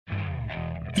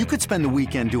You could spend the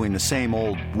weekend doing the same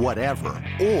old whatever,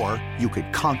 or you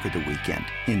could conquer the weekend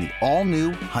in the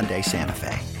all-new Hyundai Santa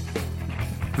Fe.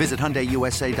 Visit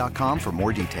HyundaiUSA.com for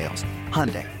more details.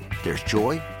 Hyundai, there's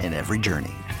joy in every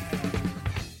journey.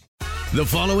 The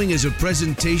following is a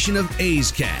presentation of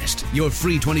A's Cast, your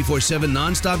free 24/7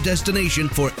 nonstop destination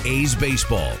for A's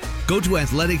baseball. Go to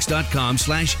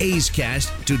athletics.com/A's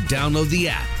Cast to download the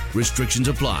app. Restrictions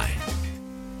apply.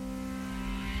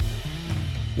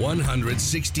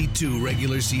 162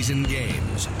 regular season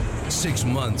games, 6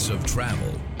 months of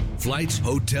travel, flights,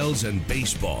 hotels, and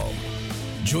baseball.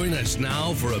 Join us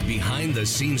now for a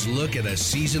behind-the-scenes look at a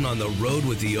season on the road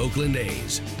with the Oakland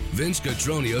A's. Vince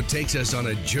Cotroneo takes us on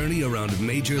a journey around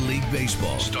Major League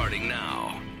Baseball. Starting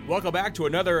now. Welcome back to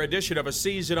another edition of A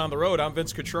Season on the Road. I'm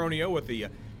Vince Cotroneo with the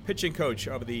pitching coach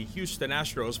of the Houston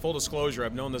Astros. Full disclosure,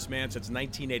 I've known this man since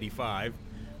 1985.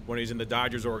 When he was in the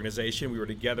Dodgers organization, we were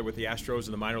together with the Astros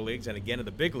in the minor leagues and again in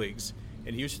the big leagues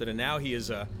in Houston. And now he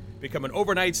has become an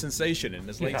overnight sensation in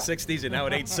his late 60s and now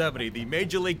at age 70. The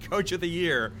Major League Coach of the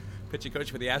Year, pitching coach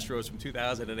for the Astros from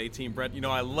 2018. Brent, you know,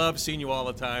 I love seeing you all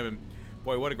the time. And,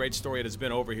 boy, what a great story it has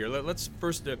been over here. Let's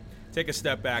first take a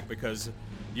step back because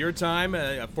your time,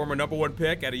 a former number one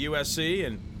pick at a USC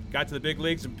and got to the big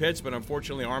leagues and pitched, but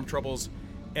unfortunately arm troubles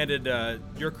ended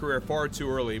your career far too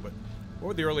early. But what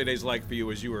were the early days like for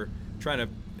you as you were trying to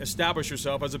establish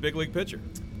yourself as a big league pitcher?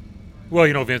 Well,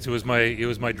 you know, Vince, it was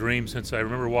my dream since I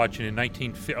remember watching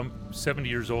I'm 70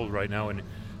 years old right now. In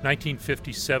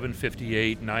 1957,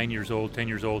 58, 9 years old, 10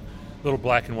 years old, little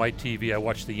black and white TV. I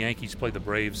watched the Yankees play the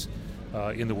Braves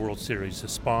in the World Series.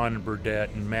 Spahn and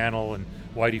Burdette and Mantle and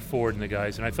Whitey Ford and the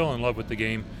guys. And I fell in love with the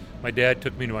game. My dad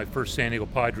took me to my first San Diego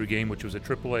Padre game, which was a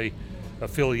AAA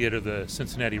affiliate of the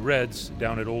Cincinnati Reds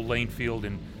down at Old Lane Field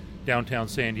in downtown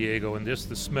San Diego, and just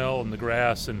the smell and the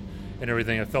grass and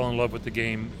everything. I fell in love with the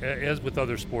game, as with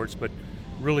other sports, but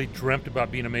really dreamt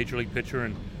about being a major league pitcher,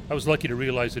 and I was lucky to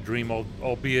realize the dream,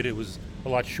 albeit it was a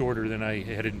lot shorter than I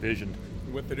had envisioned.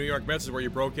 With the New York Mets is where you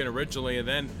broke in originally, and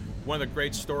then one of the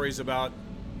great stories about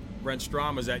Brent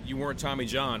Strom is that you weren't Tommy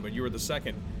John, but you were the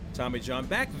second Tommy John.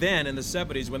 Back then in the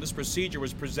 70s when this procedure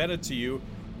was presented to you,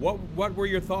 what were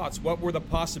your thoughts? What were the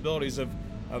possibilities of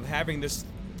having this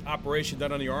operation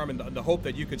done on the arm and the hope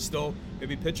that you could still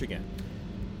maybe pitch again?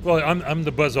 Well, I'm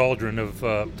the Buzz Aldrin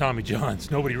of Tommy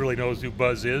Johns. Nobody really knows who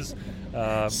Buzz is.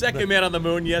 Second man on the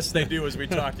moon, yes, they do, as we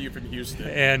talk to you from Houston.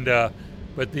 And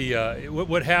but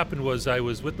what happened was I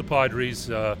was with the Padres.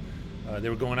 They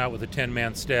were going out with a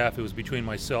 10-man staff. It was between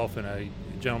myself and a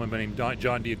gentleman named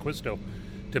John D'Acquisto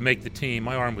to make the team.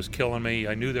 My arm was killing me.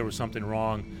 I knew there was something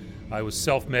wrong. I was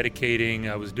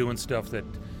self-medicating. I was doing stuff that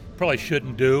probably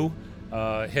shouldn't do.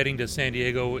 Heading to San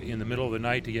Diego in the middle of the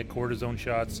night to get cortisone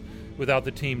shots without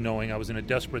the team knowing. I was in a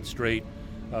desperate strait.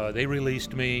 They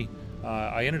released me.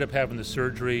 I ended up having the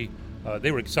surgery.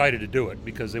 They were excited to do it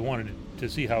because they wanted to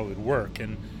see how it would work.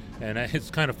 And it's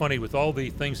kind of funny with all the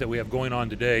things that we have going on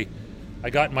today. I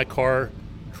got in my car,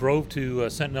 drove to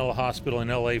Sentinella Hospital in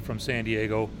L.A. from San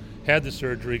Diego, had the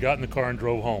surgery, got in the car and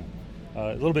drove home.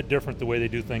 A little bit different the way they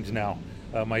do things now.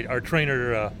 Our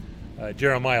trainer,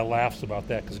 Jeremiah, laughs about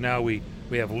that because now we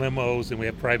have limos and we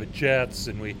have private jets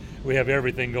and we have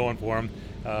everything going for them.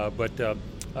 But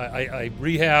I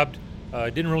rehabbed.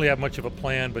 Didn't really have much of a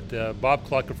plan, but Bob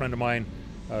Cluck, a friend of mine,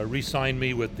 re-signed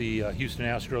me with the Houston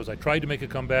Astros. I tried to make a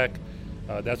comeback.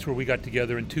 That's where we got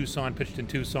together in Tucson, pitched in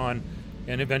Tucson,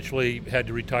 and eventually had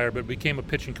to retire, but became a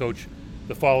pitching coach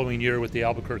the following year with the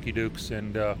Albuquerque Dukes,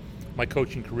 and my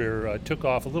coaching career took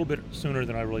off a little bit sooner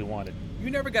than I really wanted. You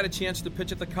never got a chance to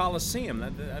pitch at the Coliseum.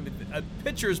 I mean, a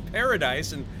pitcher's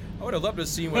paradise, and I would have loved to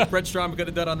see what Brent Strom could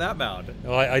have done on that mound.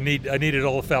 Well, I needed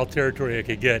all the foul territory I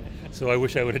could get, so I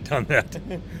wish I would have done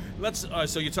that.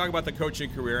 So you talk about the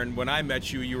coaching career, and when I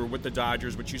met you, you were with the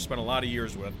Dodgers, which you spent a lot of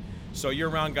years with. So you're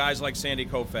around guys like Sandy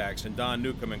Koufax and Don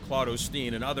Newcomb and Claude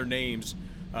Osteen and other names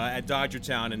at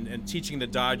Dodgertown and teaching the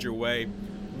Dodger way.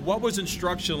 What was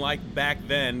instruction like back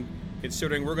then,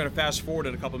 considering we're going to fast forward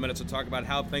in a couple of minutes and talk about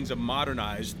how things have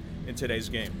modernized in today's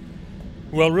game?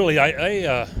 Well, really,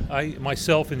 I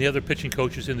myself and the other pitching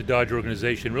coaches in the Dodger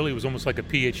organization really was almost like a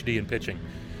PhD in pitching.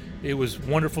 It was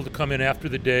wonderful to come in after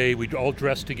the day. We'd all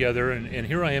dressed together, and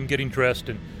here I am getting dressed,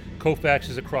 and Koufax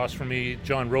is across from me.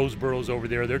 John Roseborough's over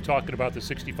there. They're talking about the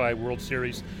 '65 World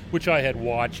Series, which I had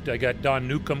watched. I got Don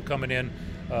Newcomb coming in,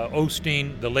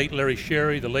 Osteen, the late Larry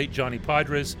Sherry, the late Johnny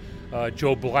Padres,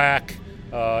 Joe Black.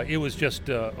 It was just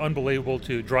unbelievable.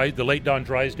 The late Don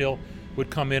Drysdale would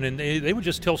come in, and they would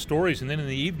just tell stories. And then in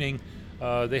the evening,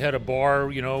 they had a bar,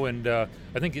 and I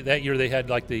think that year they had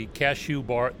like the cashew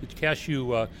bar, the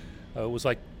cashew it was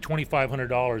like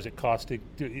 $2,500 it cost to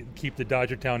keep the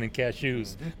Dodger Town in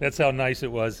cashews. That's how nice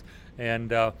it was.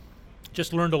 And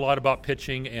just learned a lot about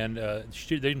pitching and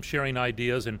them sharing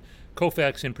ideas. And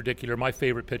Koufax in particular, my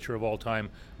favorite pitcher of all time,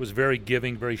 was very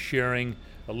giving, very sharing.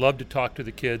 I loved to talk to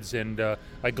the kids, and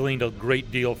I gleaned a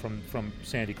great deal from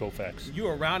Sandy Koufax. You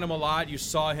were around him a lot. You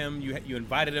saw him. You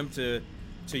invited him to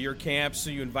your camps. So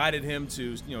you invited him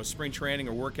to spring training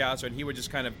or workouts, and he would just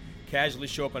kind of casually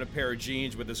show up in a pair of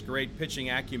jeans with this great pitching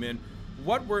acumen.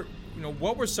 What were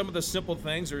some of the simple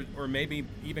things, or maybe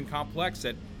even complex,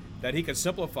 that he could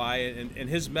simplify in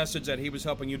his message that he was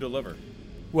helping you deliver?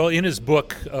 Well, in his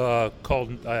book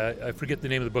called, I forget the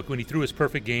name of the book, when he threw his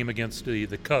perfect game against the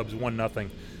Cubs, 1-0,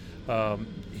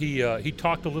 he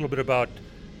talked a little bit about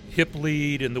hip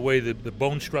lead and the way the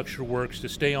bone structure works to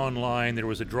stay on line. There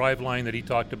was a drive line that he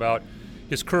talked about.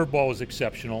 His curveball was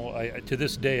exceptional. To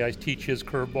this day, I teach his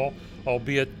curveball,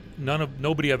 albeit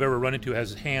nobody I've ever run into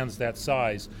has hands that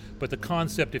size. But the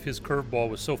concept of his curveball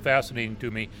was so fascinating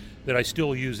to me that I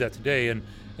still use that today. And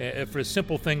for a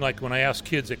simple thing like when I ask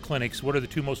kids at clinics, what are the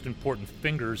two most important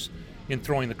fingers in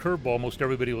throwing the curveball, most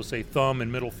everybody will say thumb and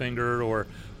middle finger, or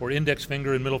index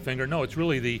finger and middle finger. No, it's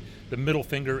really the middle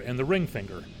finger and the ring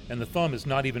finger. And the thumb is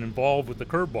not even involved with the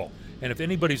curveball. And if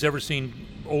anybody's ever seen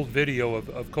old video of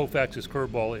Koufax's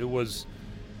curveball, it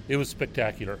was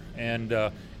spectacular. And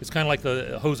it's kind of like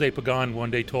the Jose Pagan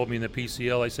one day told me in the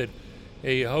PCL. I said,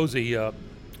 "Hey, Jose,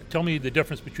 tell me the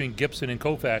difference between Gibson and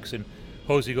Koufax." And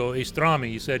Jose go, "Estrami."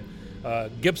 He said,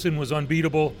 Gibson was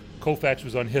unbeatable, Koufax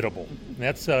was unhittable.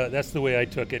 And that's the way I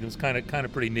took it. It was kind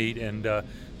of pretty neat. And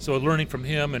so learning from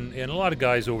him and a lot of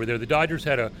guys over there. The Dodgers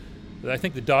I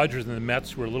think the Dodgers and the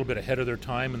Mets were a little bit ahead of their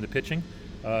time in the pitching.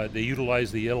 They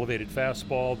utilized the elevated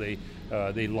fastball.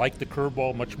 They liked the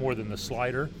curveball much more than the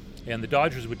slider. And the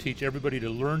Dodgers would teach everybody to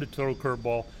learn to throw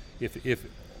curveball.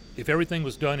 If everything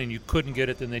was done and you couldn't get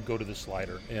it, then they'd go to the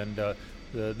slider. And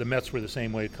the Mets were the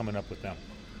same way coming up with them.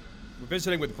 We're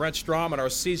visiting with Brent Strom on our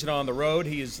season on the road.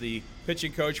 He is the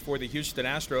pitching coach for the Houston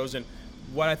Astros. And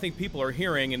what I think people are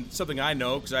hearing, and something I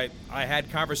know because I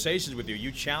had conversations with you.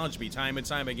 You challenged me time and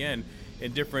time again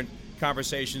in different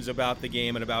conversations about the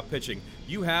game and about pitching.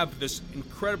 You have this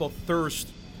incredible thirst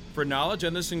for knowledge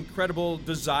and this incredible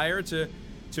desire to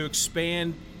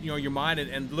expand your mind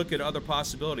and look at other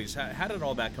possibilities. How did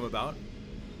all that come about?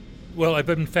 Well, I've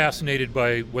been fascinated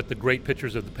by what the great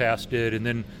pitchers of the past did, and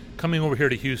then coming over here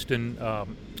to Houston,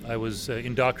 I was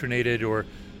indoctrinated or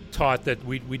taught that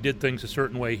we did things a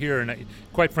certain way here, and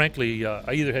quite frankly,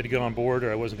 I either had to get on board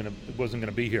or I wasn't going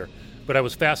to be here. But I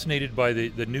was fascinated by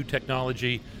the new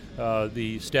technology,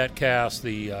 the StatCast,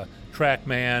 the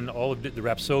TrackMan, all of the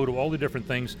Rapsodo, all the different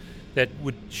things that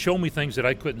would show me things that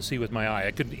I couldn't see with my eye.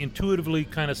 I could intuitively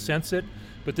kind of sense it,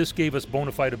 but this gave us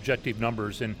bona fide objective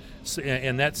numbers, and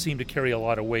that seemed to carry a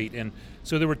lot of weight. And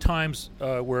so there were times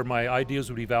where my ideas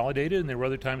would be validated, and there were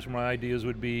other times where my ideas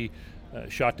would be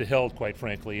shot to hell, quite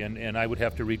frankly, and I would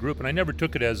have to regroup. And I never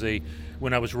took it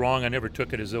when I was wrong, I never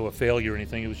took it as though a failure or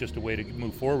anything. It was just a way to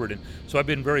move forward. And so I've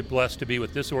been very blessed to be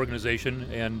with this organization,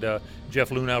 and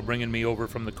Jeff Luhnow bringing me over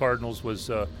from the Cardinals was,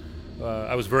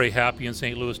 I was very happy in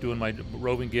St. Louis doing my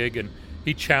roving gig, and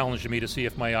he challenged me to see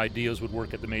if my ideas would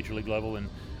work at the major league level, and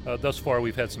thus far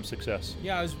we've had some success.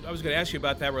 Yeah, I was going to ask you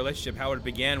about that relationship, how it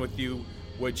began with you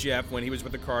with Jeff when he was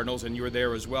with the Cardinals, and you were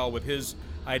there as well with his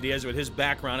ideas, with his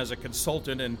background as a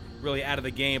consultant and really out of the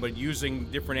game, but using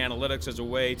different analytics as a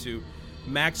way to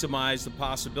maximize the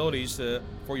possibilities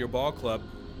for your ball club.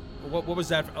 What was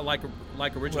that like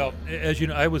originally? Well, as you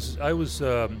know, I was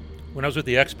when I was with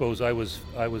the Expos, I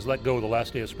was let go the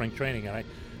last day of spring training, and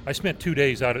I spent 2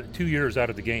 years out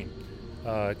of the game.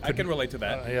 I can relate to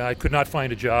that. I could not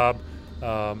find a job.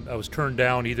 I was turned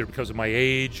down either because of my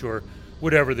age or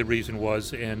whatever the reason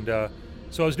was. And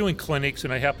so I was doing clinics,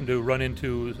 and I happened to run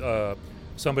into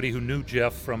somebody who knew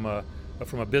Jeff from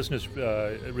a business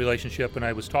relationship, and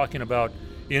I was talking about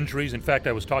injuries. In fact,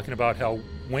 I was talking about how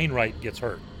Wainwright gets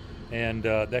hurt. And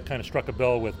that kind of struck a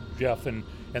bell with Jeff and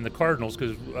the Cardinals,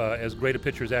 because as great a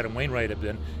pitcher as Adam Wainwright had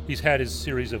been, he's had his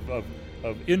series of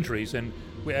injuries. And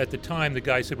at the time, the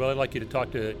guy said, "Well, I'd like you to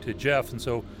talk to Jeff." And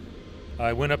so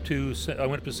I went up to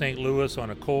St. Louis on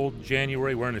a cold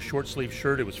January wearing a short sleeve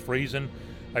shirt. It was freezing.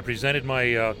 I presented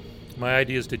my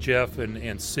ideas to Jeff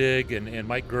and Sig and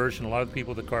Mike Gersh and a lot of the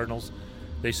people at the Cardinals.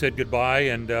 They said goodbye,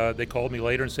 and they called me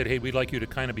later and said, "Hey, we'd like you to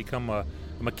kind of become a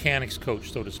mechanics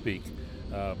coach, so to speak."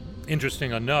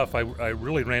 Interesting enough, I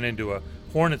really ran into a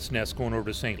hornet's nest going over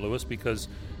to St. Louis, because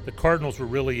the Cardinals were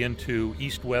really into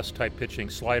east-west type pitching,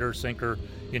 slider, sinker,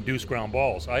 induced ground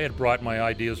balls. I had brought my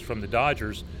ideas from the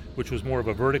Dodgers, which was more of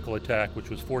a vertical attack, which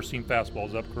was 4-seam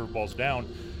fastballs up, curveballs down,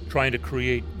 trying to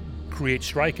create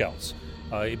strikeouts.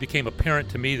 It became apparent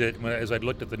to me that as I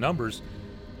looked at the numbers,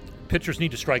 pitchers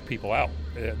need to strike people out.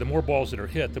 The more balls that are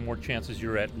hit, the more chances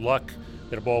you're at luck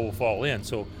that a ball will fall in.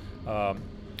 So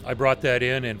I brought that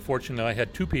in, and fortunately I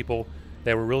had two people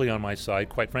that were really on my side,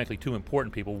 quite frankly, two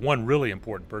important people. One really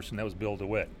important person, that was Bill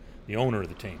DeWitt, the owner of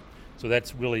the team. So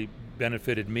that's really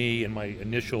benefited me in my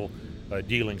initial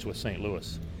dealings with St.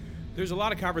 Louis. There's a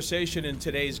lot of conversation in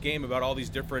today's game about all these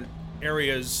different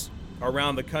areas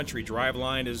around the country.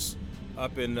 Driveline is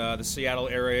up in the Seattle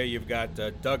area. You've got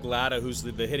Doug Latta, who's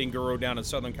the hitting guru down in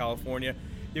Southern California.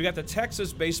 You've got the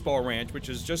Texas Baseball Ranch, which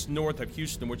is just north of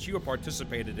Houston, which you have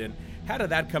participated in. How did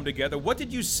that come together? What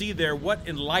did you see there? What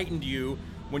enlightened you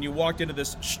when you walked into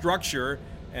this structure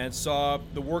and saw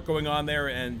the work going on there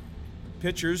and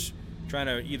pitchers trying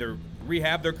to either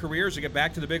rehab their careers or get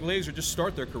back to the big leagues or just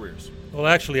start their careers? Well,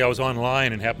 actually, I was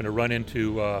online and happened to run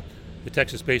into the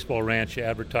Texas Baseball Ranch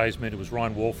advertisement. It was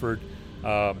Ron Wolford,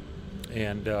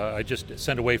 and I just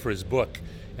sent away for his book.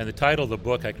 And the title of the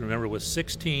book, I can remember, was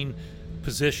 16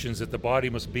 positions that the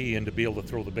body must be in to be able to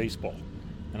throw the baseball.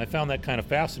 And I found that kind of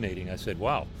fascinating. I said,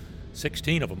 wow,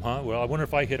 16 of them, huh? Well, I wonder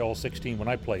if I hit all 16 when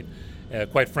I played.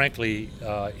 Quite frankly,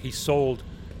 he sold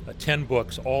 10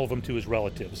 books, all of them to his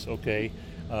relatives, okay?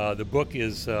 The book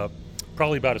is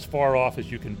probably about as far off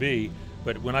as you can be,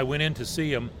 but when I went in to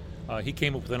see him, he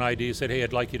came up with an idea, said, hey,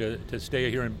 I'd like you to stay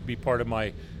here and be part of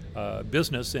my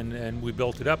business, and we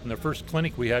built it up. And the first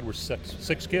clinic we had were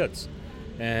six kids.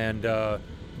 And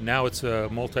now it's a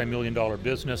multi-million-dollar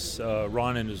business.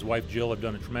 Ron and his wife Jill have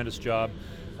done a tremendous job.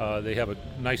 They have a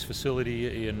nice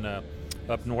facility in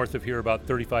up north of here, about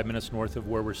 35 minutes north of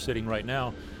where we're sitting right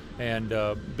now. And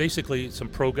basically some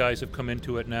pro guys have come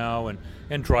into it now,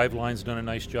 and Driveline's done a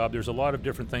nice job. There's a lot of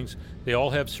different things. They all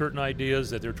have certain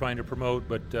ideas that they're trying to promote,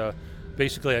 but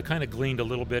basically I kind of gleaned a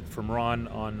little bit from Ron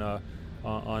on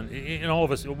all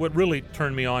of us. What really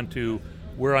turned me on to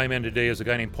where I'm in today is a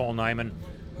guy named Paul Nyman,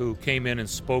 who came in and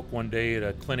spoke one day at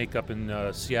a clinic up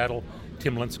in Seattle.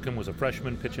 Tim Lincecum was a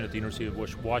freshman pitching at the University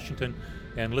of Washington,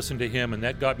 and listened to him, and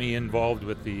that got me involved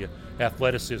with the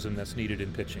athleticism that's needed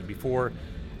in pitching. Before,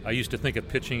 I used to think of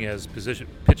pitching as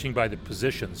pitching by the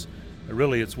positions.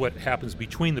 Really, it's what happens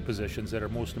between the positions that are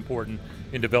most important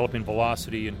in developing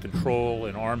velocity and control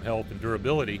and arm health and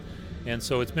durability. And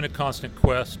so it's been a constant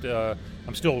quest.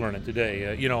 I'm still learning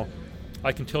today.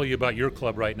 I can tell you about your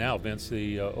club right now, Vince,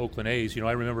 the Oakland A's.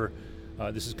 I remember,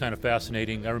 this is kind of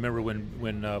fascinating. I remember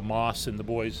when Moss and the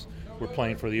boys were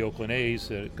playing for the Oakland A's,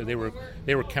 because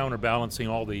they were counterbalancing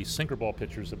all the sinker ball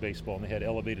pitchers of baseball, and they had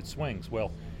elevated swings.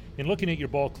 Well, in looking at your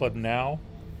ball club now,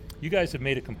 you guys have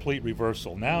made a complete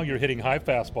reversal. Now you're hitting high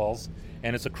fastballs,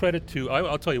 and it's a credit to,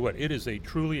 I'll tell you what, it is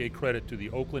truly a credit to the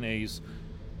Oakland A's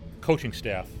coaching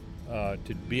staff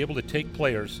to be able to take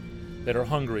players that are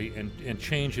hungry and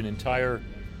change an entire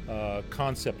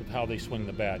concept of how they swing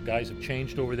the bat. Guys have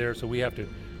changed over there, so we have to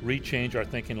rechange our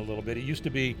thinking a little bit. It used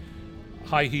to be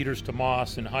high heaters to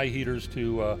Moss and high heaters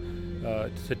to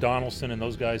Donaldson and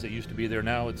those guys that used to be there.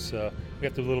 Now it's we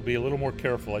have to be a little more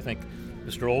careful. I think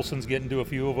Mr. Olson's getting to a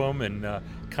few of them, and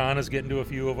Kana's getting to a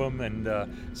few of them, and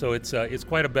so it's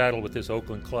quite a battle with this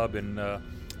Oakland club, and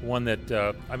one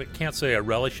that I can't say I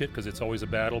relish it because it's always a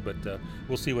battle, but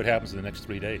we'll see what happens in the next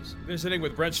 3 days. Visiting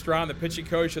with Brent Strawn, the pitching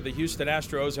coach of the Houston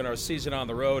Astros in our season on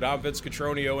the road. I'm Vince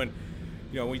Cotroneo, and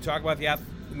when you talk about the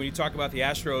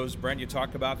Astros, Brent, you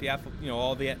talk about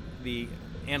all the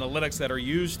analytics that are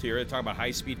used here. They talk about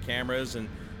high-speed cameras and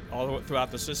all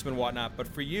throughout the system and whatnot. But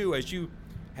for you, as you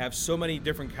have so many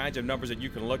different kinds of numbers that you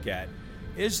can look at,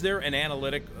 is there an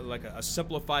analytic, like a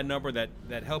simplified number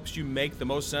that helps you make the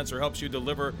most sense or helps you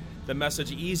deliver the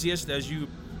message easiest as you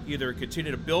either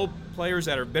continue to build players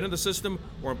that have been in the system,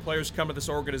 or when players come to this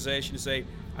organization and say,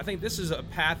 I think this is a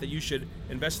path that you should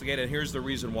investigate, and here's the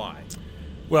reason why?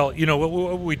 Well,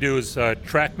 what we do is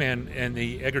TrackMan and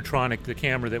the Egertronic, the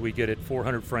camera that we get at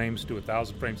 400 frames to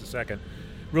 1,000 frames a second,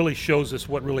 really shows us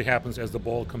what really happens as the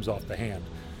ball comes off the hand.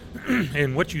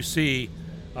 And what you see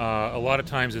a lot of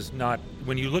times is not,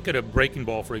 when you look at a breaking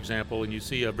ball, for example, and you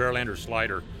see a Verlander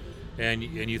slider, and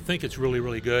you think it's really,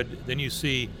 really good, then you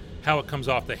see how it comes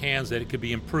off the hands, that it could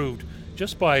be improved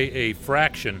just by a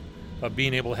fraction of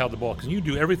being able to have the ball. Because you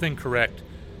do everything correct,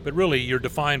 but really you're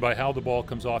defined by how the ball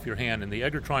comes off your hand. And the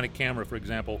Egertronic camera, for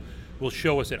example, will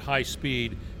show us at high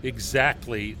speed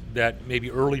exactly that maybe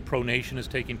early pronation is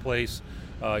taking place.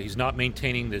 He's not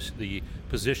maintaining the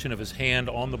position of his hand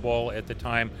on the ball at the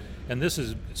time, and this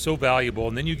is so valuable.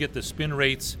 And then you get the spin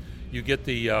rates, you get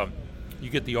the You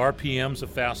get the RPMs of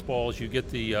fastballs. You get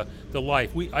the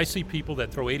life. I see people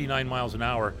that throw 89 miles an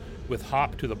hour with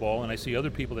hop to the ball, and I see other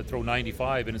people that throw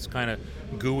 95, and it's kind of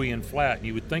gooey and flat. And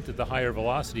you would think that the higher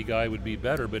velocity guy would be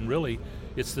better, but really,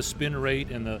 it's the spin rate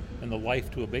and the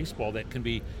life to a baseball that can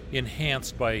be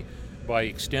enhanced by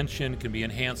extension, can be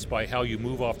enhanced by how you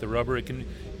move off the rubber. It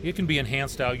can be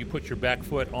enhanced how you put your back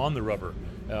foot on the rubber,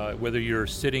 whether you're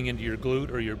sitting into your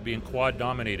glute or you're being quad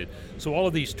dominated. So all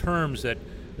of these terms that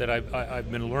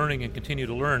I've been learning and continue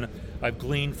to learn, I've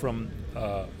gleaned from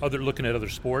looking at other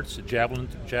sports,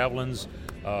 javelins,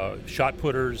 shot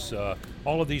putters,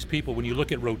 all of these people. When you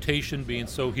look at rotation being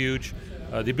so huge,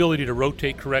 the ability to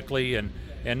rotate correctly and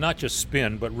not just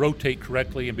spin, but rotate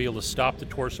correctly and be able to stop the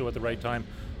torso at the right time,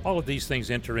 all of these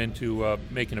things enter into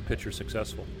making a pitcher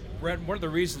successful. Brent, one of the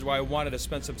reasons why I wanted to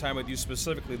spend some time with you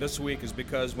specifically this week is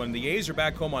because when the A's are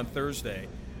back home on Thursday,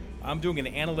 I'm doing an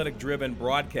analytic-driven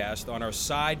broadcast on our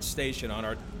side station on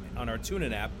our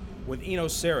TuneIn app with Eno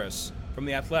Sarris from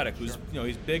The Athletic, who's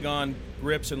he's big on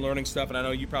grips and learning stuff, and I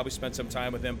know you probably spent some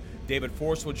time with him. David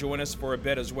Force will join us for a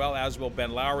bit as well, as will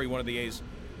Ben Lowry, one of the A's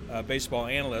baseball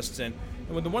analysts. And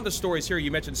one of the stories here,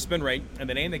 you mentioned spin rate, and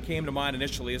the name that came to mind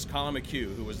initially is Colin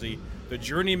McHugh, who was the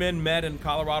journeyman Met in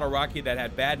Colorado Rocky that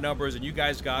had bad numbers, and you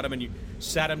guys got him, and you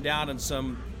sat him down in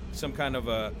some kind of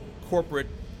a corporate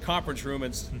conference room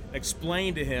and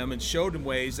explained to him and showed him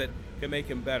ways that could make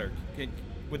him better.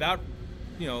 Without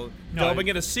delving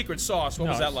into secret sauce, what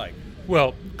was that like?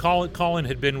 Well, Colin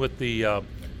had been with the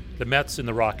Mets and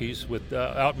the Rockies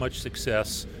without much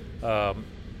success. Our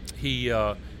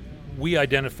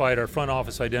front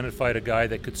office identified a guy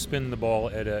that could spin the ball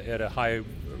at a high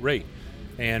rate.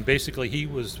 And basically he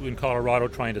was in Colorado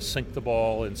trying to sink the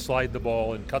ball and slide the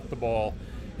ball and cut the ball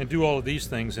and do all of these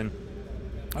things. And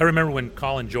I remember when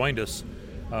Colin joined us,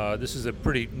 this is a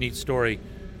pretty neat story.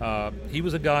 He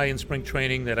was a guy in spring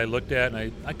training that I looked at,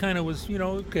 and I kind of was,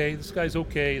 okay, this guy's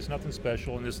okay, it's nothing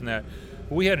special and this and that.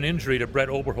 But we had an injury to Brett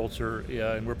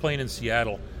Oberholzer, and we're playing in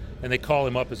Seattle, and they call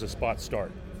him up as a spot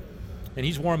start. And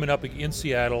he's warming up in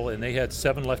Seattle, and they had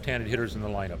 7 left-handed hitters in the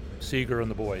lineup, Seager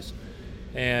and the boys.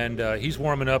 And he's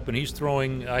warming up, and he's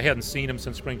throwing, I hadn't seen him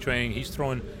since spring training, he's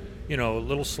throwing, a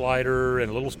little slider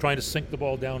and trying to sink the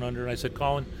ball down under. And I said,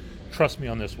 Colin, trust me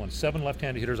on this one. 7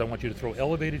 left-handed hitters, I want you to throw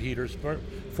elevated heaters,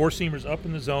 4-seamers up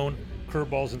in the zone,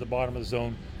 curveballs at the bottom of the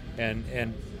zone.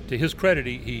 And to his credit,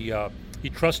 he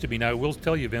trusted me. Now, I will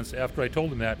tell you, Vince, after I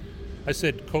told him that, I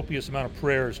said copious amount of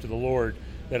prayers to the Lord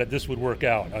that this would work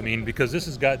out. I mean, because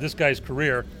this guy's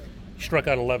career, he struck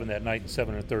out 11 that night in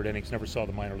 7 1/3 innings, never saw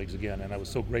the minor leagues again. And I was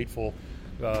so grateful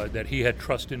that he had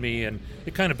trust in me, and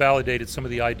it kind of validated some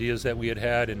of the ideas that we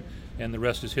had, and the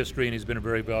rest is history, and he's been a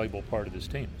very valuable part of this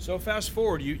team. So fast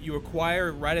forward, you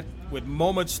acquire with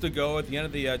moments to go at the end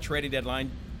of the trading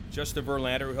deadline, Justin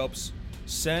Verlander, who helps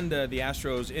send the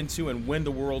Astros into and win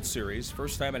the World Series.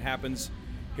 First time it happens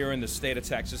here in the state of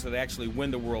Texas that they actually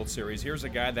win the World Series. Here's a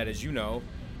guy that, as you know,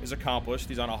 is accomplished.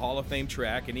 He's on a Hall of Fame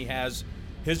track, and he has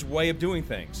his way of doing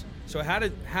things. So how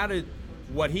did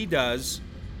what he does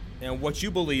and what you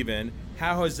believe in,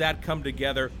 how has that come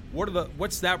together?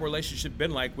 What's that relationship been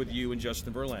like with you and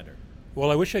Justin Verlander? Well,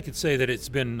 I wish I could say that it's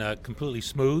been completely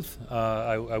smooth.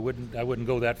 I wouldn't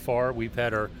go that far. We've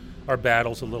had our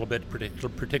battles a little bit,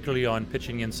 particularly on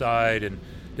pitching inside and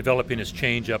developing his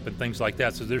changeup and things like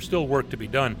that. So there's still work to be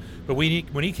done. But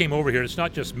when he came over here, it's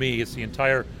not just me; it's the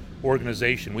entire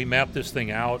organization. We map this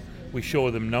thing out. We show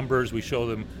them numbers. We show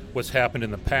them what's happened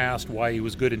in the past, why he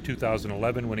was good in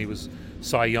 2011 when he was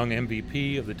Cy Young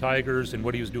MVP of the Tigers, and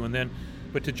what he was doing then.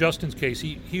 But to Justin's case,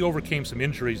 he overcame some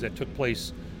injuries that took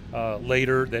place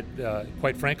later that,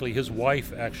 quite frankly, his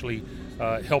wife actually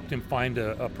helped him find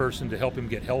a person to help him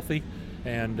get healthy.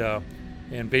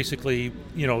 And basically,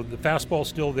 the fastball's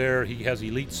still there. He has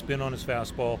elite spin on his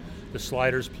fastball. The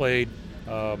slider's played.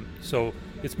 So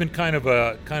it's been kind of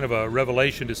a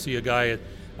revelation to see a guy.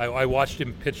 I watched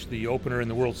him pitch the opener in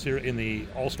the World Series in the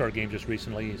All-Star game just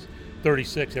recently. He's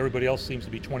 36. Everybody else seems to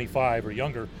be 25 or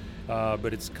younger.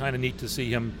 But it's kind of neat to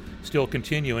see him still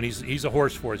continue. And he's a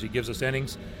horse for us. He gives us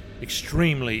innings.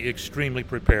 Extremely, extremely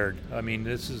prepared. I mean,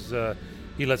 this is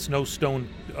he lets no stone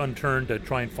unturned to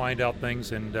try and find out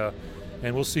things. And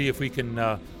we'll see if we can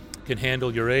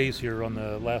handle your A's here on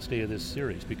the last day of this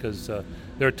series, because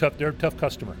they're a tough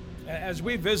customer. As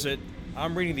we visit,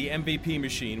 I'm reading the MVP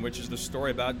Machine, which is the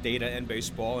story about data and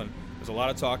baseball, and there's a lot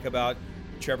of talk about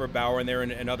Trevor Bauer in there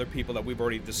and other people that we've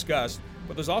already discussed.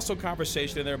 But there's also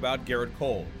conversation in there about Garrett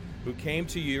Cole, who came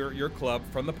to your club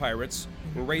from the Pirates,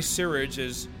 where Ray Searage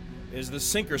is is the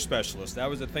sinker specialist. That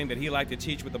was the thing that he liked to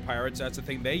teach with the Pirates. That's the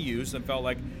thing they used and felt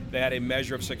like they had a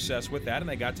measure of success with that, and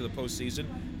they got to the postseason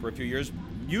for a few years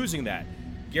using that.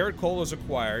 Gerrit Cole is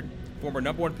acquired, former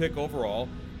number 1 pick overall,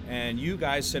 and you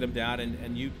guys sit him down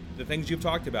and you the things you've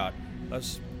talked about.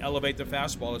 Let's elevate the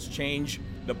fastball. Let's change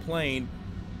the plane.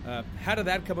 How did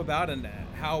that come about, and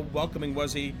how welcoming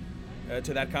was he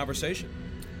to that conversation?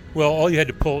 Well, all you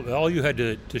had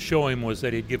to show him was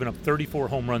that he'd given up 34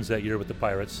 home runs that year with the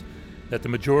Pirates, that the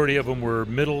majority of them were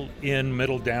middle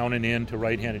down and in to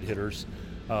right-handed hitters.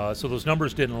 So those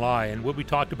numbers didn't lie. And what we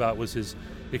talked about was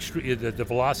the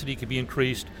velocity could be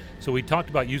increased. So we talked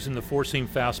about using the four-seam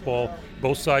fastball,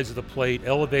 both sides of the plate,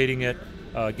 elevating it,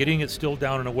 getting it still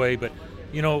down and away. But,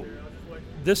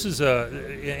 this is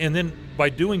and then by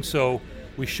doing so,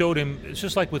 we showed him, it's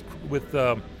just like with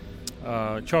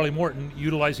Charlie Morton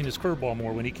utilizing his curveball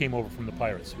more when he came over from the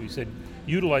Pirates. We said,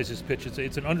 utilize this pitch.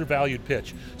 It's an undervalued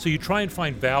pitch. So you try and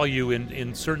find value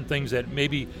in certain things that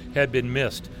maybe had been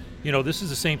missed. This is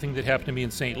the same thing that happened to me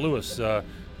in St. Louis.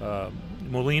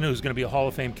 Molina, who's going to be a Hall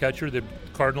of Fame catcher, the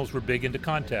Cardinals were big into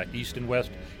contact, east and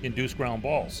west induced ground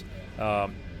balls.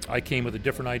 I came with a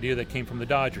different idea that came from the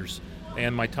Dodgers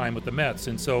and my time with the Mets.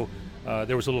 And so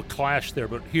there was a little clash there.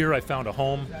 But here I found a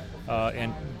home,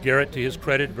 and Gerrit, to his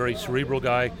credit, very cerebral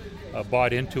guy,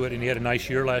 bought into it, and he had a nice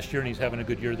year last year, and he's having a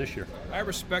good year this year. I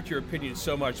respect your opinion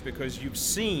so much because you've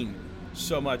seen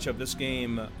so much of this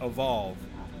game evolve.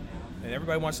 And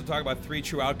everybody wants to talk about 3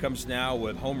 true outcomes now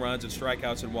with home runs and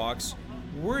strikeouts and walks.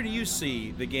 Where do you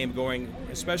see the game going,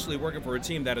 especially working for a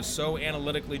team that is so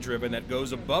analytically driven, that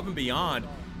goes above and beyond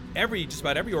just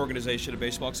about every organization in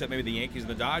baseball, except maybe the Yankees and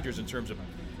the Dodgers, in terms of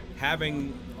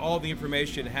having all the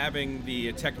information, having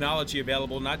the technology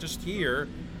available, not just here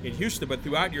in Houston, but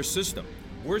throughout your system?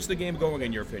 Where's the game going,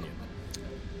 in your opinion?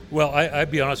 Well,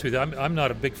 I'd be honest with you. I'm not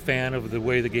a big fan of the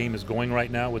way the game is going right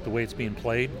now with the way it's being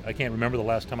played. I can't remember the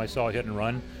last time I saw a hit and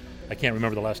run. I can't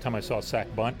remember the last time I saw a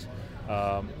sack bunt.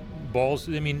 The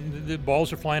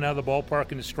balls are flying out of the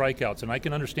ballpark into strikeouts, and I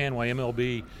can understand why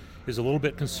MLB is a little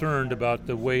bit concerned about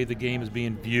the way the game is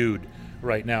being viewed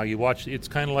right now. You watch, it's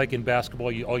kind of like in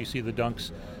basketball, all you see the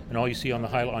dunks, and all you see on the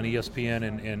highlight on ESPN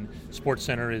and Sports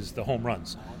Center is the home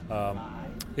runs.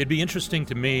 It'd be interesting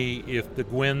to me if the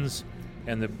Gwynns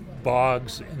and the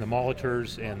Boggs and the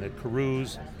Molitors and the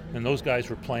Carews and those guys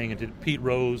were playing into Pete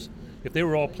Rose, if they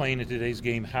were all playing in today's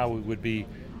game, how it would be,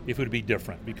 if it would be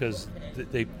different, because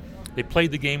they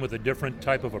played the game with a different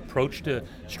type of approach to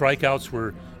strikeouts.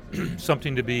 Were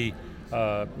something to be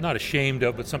not ashamed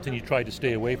of, but something you tried to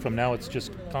stay away from. Now it's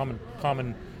just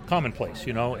commonplace,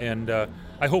 and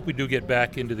I hope we do get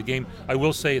back into the game. I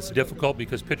will say it's difficult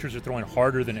because pitchers are throwing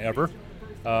harder than ever.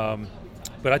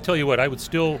 But I tell you what, I would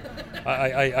still,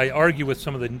 I argue with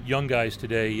some of the young guys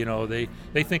today.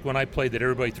 They think when I played that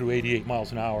everybody threw 88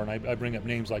 miles an hour, and I bring up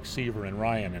names like Seaver and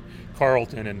Ryan and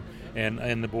Carlton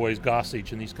and the boys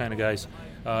Gossage and these kind of guys.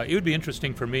 It would be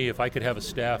interesting for me if I could have a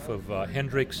staff of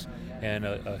Hendricks and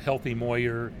a healthy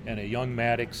Moyer and a young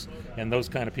Maddox and those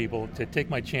kind of people to take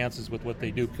my chances with what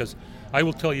they do, because I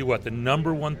will tell you what, the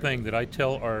number one thing that I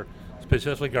tell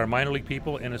specifically our minor league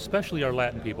people and especially our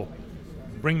Latin people,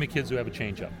 bring me kids who have a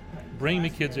changeup. Bring me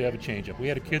kids who have a changeup. We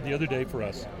had a kid the other day for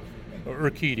us,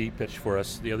 Urquidy pitched for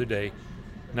us the other day,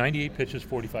 98 pitches,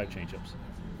 45 changeups.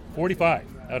 45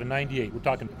 out of 98. We're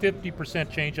talking 50%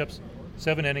 changeups,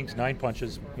 7 innings, 9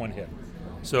 punches, 1 hit.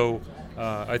 So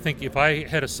I think if I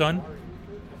had a son,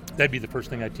 that'd be the first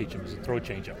thing I'd teach him, is to throw a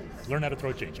changeup. Learn how to throw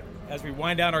a changeup. As we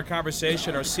wind down our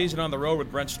conversation, our season on the road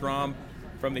with Brent Strom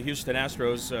from the Houston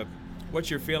Astros, what's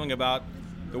your feeling about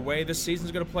the way this season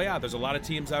is going to play out? There's a lot of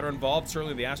teams that are involved.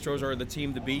 Certainly the Astros are the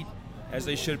team to beat, as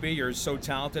they should be. You're so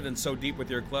talented and so deep with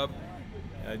your club.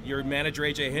 Your manager,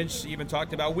 A.J. Hinch, even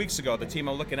talked about weeks ago, the team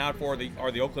I'm looking out for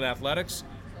are the Oakland Athletics.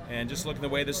 And just looking the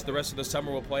way the rest of the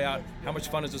summer will play out, how much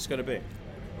fun is this going to be?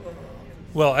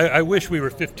 Well, I wish we were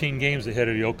 15 games ahead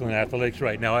of the Oakland Athletics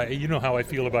right now. You know how I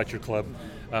feel about your club.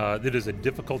 That is a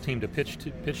difficult team to pitch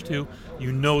to.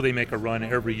 They make a run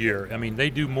every year. I mean, they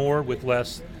do more with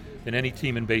less than any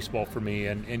team in baseball for me.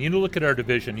 And look at our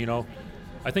division.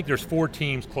 I think there's 4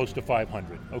 teams close to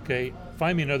 500. Okay,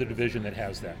 find me another division that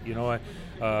has that.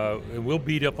 And we'll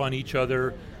beat up on each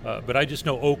other. But I just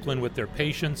know Oakland, with their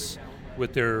patience,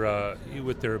 with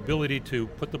their ability to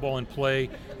put the ball in play.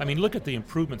 I mean, look at the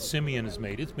improvement Simeon has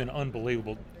made. It's been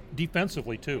unbelievable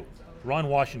defensively too. Ron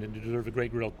Washington deserves a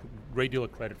great deal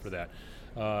of credit for that.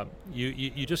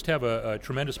 You just have a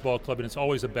tremendous ball club, and it's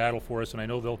always a battle for us. And I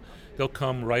know they'll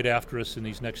come right after us in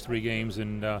these next 3 games,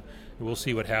 and we'll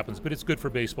see what happens. But it's good for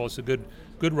baseball. It's a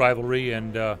good rivalry,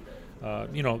 and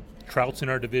Trout's in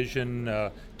our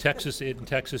division. Texas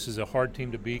is a hard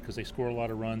team to beat because they score a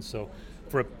lot of runs. So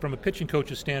from a pitching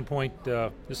coach's standpoint,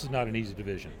 this is not an easy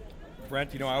division.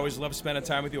 Brent, I always love spending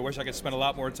time with you. I wish I could spend a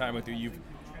lot more time with you.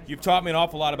 You've taught me an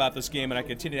awful lot about this game, and I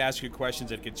continue to ask you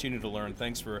questions and continue to learn.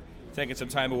 Thanks for taking some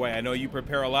time away. I know you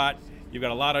prepare a lot. You've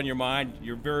got a lot on your mind.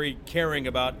 You're very caring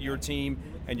about your team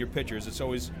and your pitchers. It's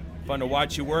always fun to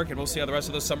watch you work, and we'll see how the rest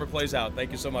of the summer plays out.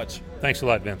 Thank you so much. Thanks a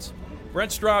lot, Vince.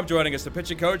 Brent Straub joining us, the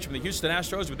pitching coach from the Houston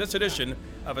Astros, with this edition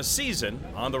of A Season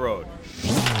on the Road.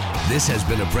 This has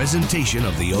been a presentation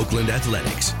of the Oakland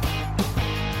Athletics.